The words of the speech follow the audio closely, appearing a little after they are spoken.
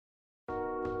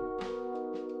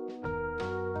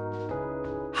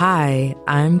Hi,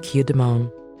 I'm Kia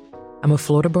Damone. I'm a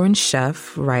Florida-born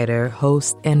chef, writer,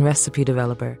 host, and recipe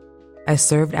developer. I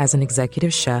served as an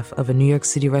executive chef of a New York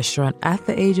City restaurant at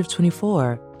the age of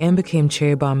 24 and became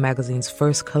Cherry Bombe Magazine's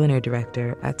first culinary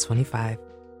director at 25.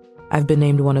 I've been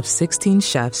named one of 16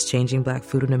 chefs changing Black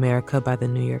food in America by the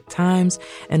New York Times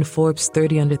and Forbes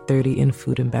 30 Under 30 in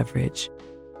food and beverage.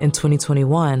 In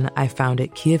 2021, I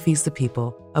founded Kia Feeds the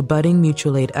People, a budding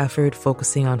mutual aid effort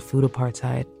focusing on food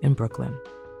apartheid in Brooklyn.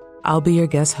 I'll be your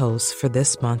guest host for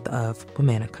this month of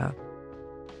Womanica.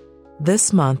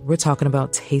 This month, we're talking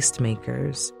about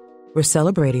Tastemakers. We're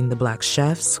celebrating the Black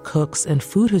chefs, cooks, and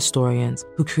food historians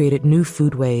who created new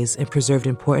foodways and preserved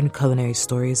important culinary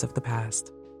stories of the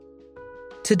past.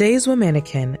 Today's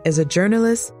Womanican is a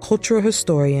journalist, cultural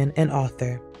historian, and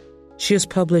author. She has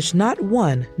published not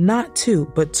one, not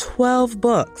two, but 12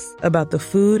 books about the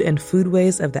food and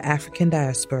foodways of the African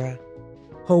diaspora.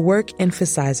 Her work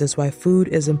emphasizes why food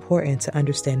is important to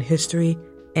understand history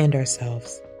and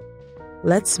ourselves.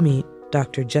 Let's meet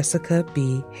Dr. Jessica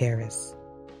B. Harris.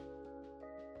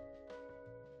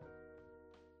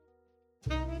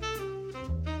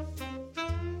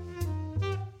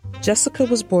 Jessica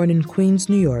was born in Queens,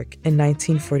 New York in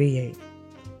 1948.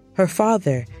 Her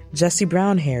father, Jesse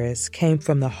Brown Harris, came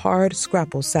from the hard,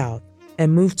 scrapple South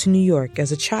and moved to New York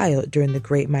as a child during the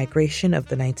Great Migration of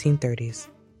the 1930s.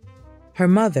 Her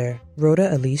mother,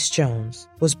 Rhoda Elise Jones,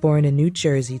 was born in New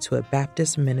Jersey to a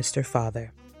Baptist minister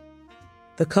father.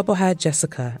 The couple had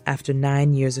Jessica after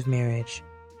 9 years of marriage.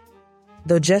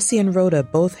 Though Jesse and Rhoda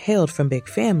both hailed from big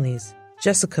families,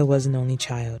 Jessica was an only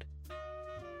child.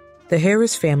 The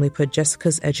Harris family put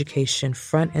Jessica's education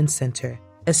front and center,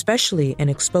 especially in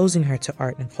exposing her to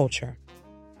art and culture.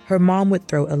 Her mom would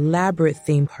throw elaborate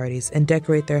theme parties and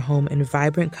decorate their home in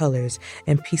vibrant colors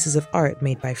and pieces of art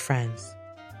made by friends.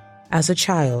 As a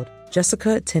child,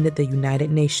 Jessica attended the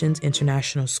United Nations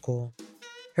International School.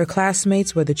 Her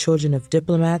classmates were the children of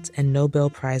diplomats and Nobel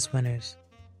Prize winners.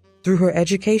 Through her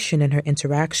education and her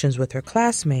interactions with her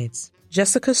classmates,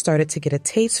 Jessica started to get a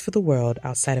taste for the world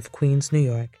outside of Queens, New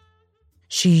York.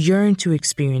 She yearned to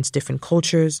experience different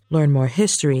cultures, learn more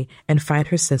history, and find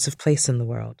her sense of place in the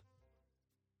world.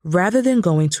 Rather than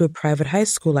going to a private high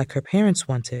school like her parents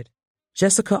wanted,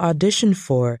 Jessica auditioned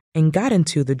for and got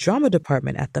into the drama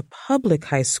department at the public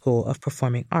high school of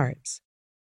performing arts.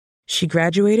 She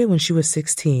graduated when she was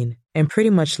 16 and pretty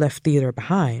much left theater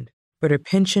behind, but her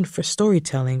penchant for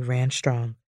storytelling ran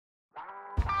strong.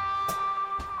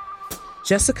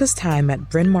 Jessica's time at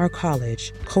Bryn Mawr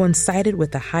College coincided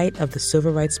with the height of the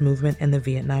civil rights movement and the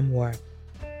Vietnam War.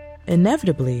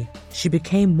 Inevitably, she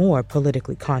became more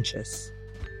politically conscious.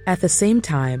 At the same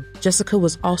time, Jessica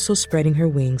was also spreading her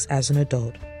wings as an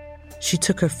adult. She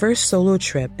took her first solo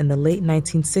trip in the late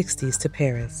 1960s to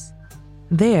Paris.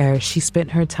 There, she spent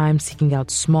her time seeking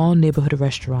out small neighborhood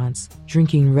restaurants,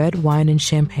 drinking red wine and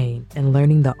champagne, and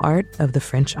learning the art of the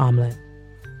French omelette.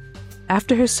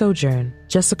 After her sojourn,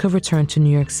 Jessica returned to New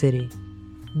York City,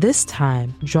 this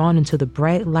time drawn into the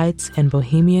bright lights and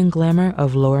bohemian glamour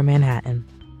of Lower Manhattan.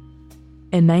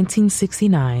 In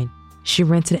 1969, she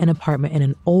rented an apartment in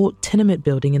an old tenement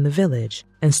building in the Village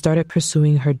and started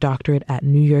pursuing her doctorate at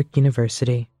New York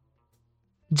University.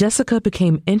 Jessica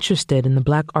became interested in the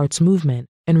Black arts movement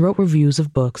and wrote reviews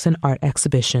of books and art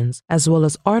exhibitions, as well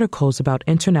as articles about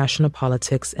international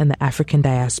politics and the African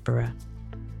diaspora.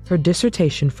 Her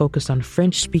dissertation focused on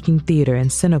French-speaking theater in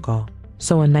Senegal,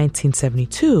 so in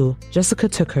 1972, Jessica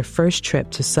took her first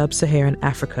trip to sub-Saharan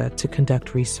Africa to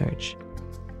conduct research.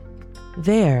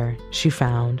 There, she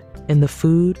found, in the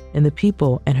food, in the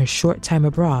people, and her short time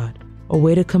abroad, a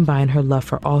way to combine her love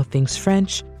for all things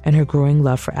French and her growing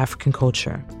love for African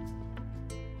culture.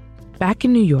 Back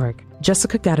in New York,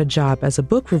 Jessica got a job as a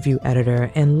book review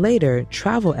editor and later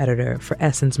travel editor for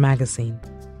Essence magazine.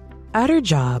 At her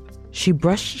job, she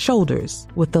brushed shoulders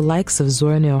with the likes of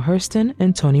Zora Neale Hurston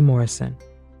and Toni Morrison.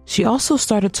 She also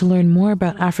started to learn more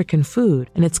about African food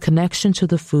and its connection to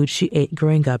the food she ate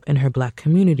growing up in her Black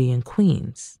community in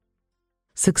Queens.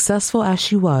 Successful as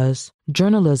she was,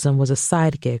 journalism was a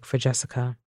side gig for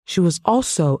Jessica. She was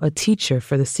also a teacher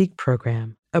for the SEEK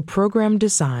program, a program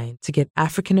designed to get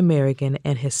African American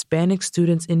and Hispanic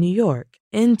students in New York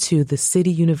into the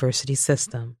city university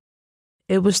system.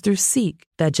 It was through SEEK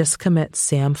that Jessica met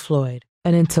Sam Floyd,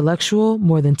 an intellectual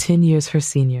more than 10 years her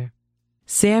senior.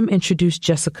 Sam introduced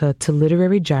Jessica to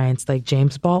literary giants like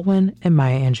James Baldwin and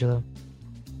Maya Angelou.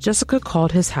 Jessica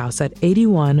called his house at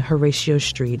 81 Horatio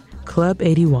Street, Club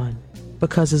 81,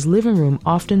 because his living room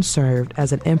often served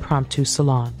as an impromptu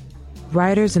salon.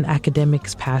 Writers and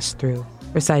academics passed through,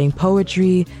 reciting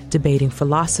poetry, debating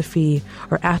philosophy,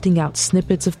 or acting out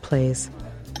snippets of plays.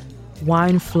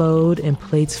 Wine flowed and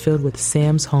plates filled with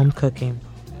Sam's home cooking.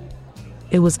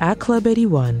 It was at Club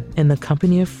 81, in the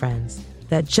company of friends,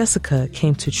 that Jessica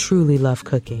came to truly love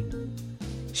cooking.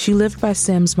 She lived by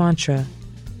Sam's mantra,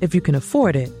 if you can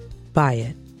afford it, buy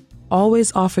it.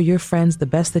 Always offer your friends the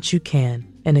best that you can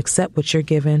and accept what you're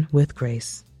given with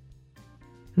grace.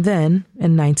 Then,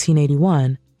 in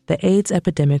 1981, the AIDS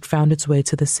epidemic found its way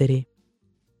to the city.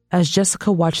 As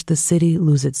Jessica watched the city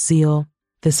lose its zeal,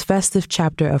 this festive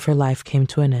chapter of her life came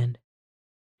to an end.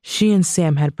 She and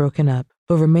Sam had broken up,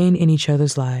 but remained in each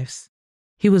other's lives.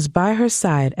 He was by her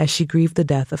side as she grieved the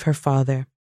death of her father.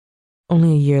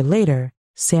 Only a year later,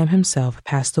 Sam himself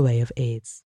passed away of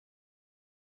AIDS.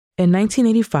 In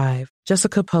 1985,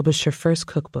 Jessica published her first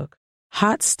cookbook,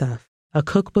 Hot Stuff, a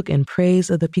cookbook in praise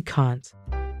of the piquant.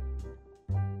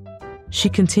 She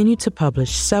continued to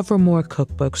publish several more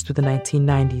cookbooks through the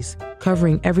 1990s,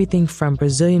 covering everything from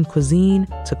Brazilian cuisine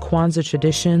to Kwanzaa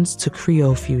traditions to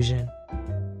Creole fusion.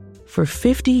 For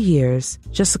 50 years,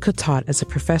 Jessica taught as a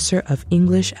professor of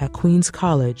English at Queens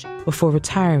College before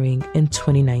retiring in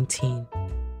 2019.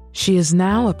 She is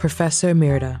now a professor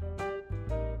emerita.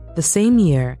 The same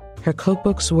year, her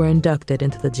cookbooks were inducted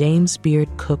into the James Beard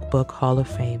Cookbook Hall of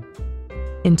Fame.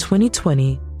 In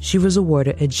 2020, she was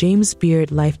awarded a James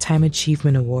Beard Lifetime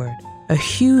Achievement Award, a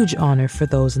huge honor for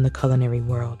those in the culinary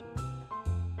world.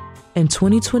 In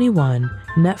 2021,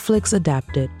 Netflix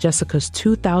adapted Jessica's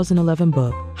 2011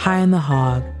 book, High in the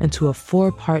Hog, into a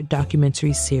 4-part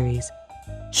documentary series.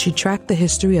 She tracked the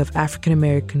history of African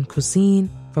American cuisine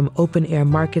from open-air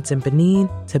markets in Benin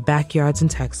to backyards in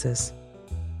Texas.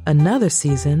 Another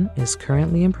season is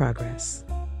currently in progress.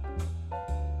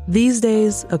 These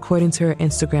days, according to her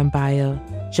Instagram bio,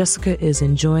 Jessica is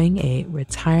enjoying a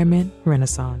retirement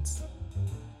renaissance.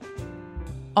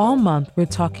 All month, we're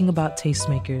talking about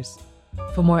Tastemakers.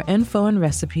 For more info and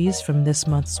recipes from this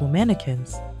month's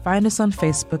Womanicans, find us on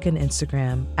Facebook and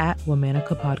Instagram at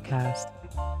Womanica Podcast.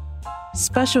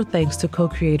 Special thanks to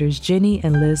co-creators Jenny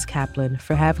and Liz Kaplan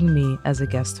for having me as a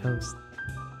guest host.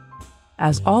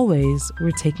 As always,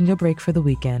 we're taking a break for the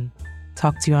weekend.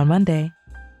 Talk to you on Monday.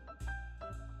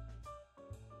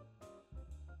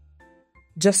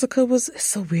 Jessica was, it's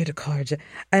so weird to call her,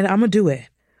 and I'm going to do it.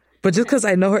 But just because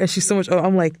I know her and she's so much older,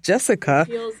 I'm like, Jessica.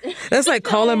 That's like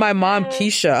calling my mom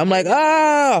Keisha. I'm like,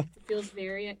 ah. It feels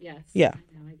very, yes. Yeah.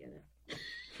 Now I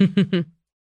get it.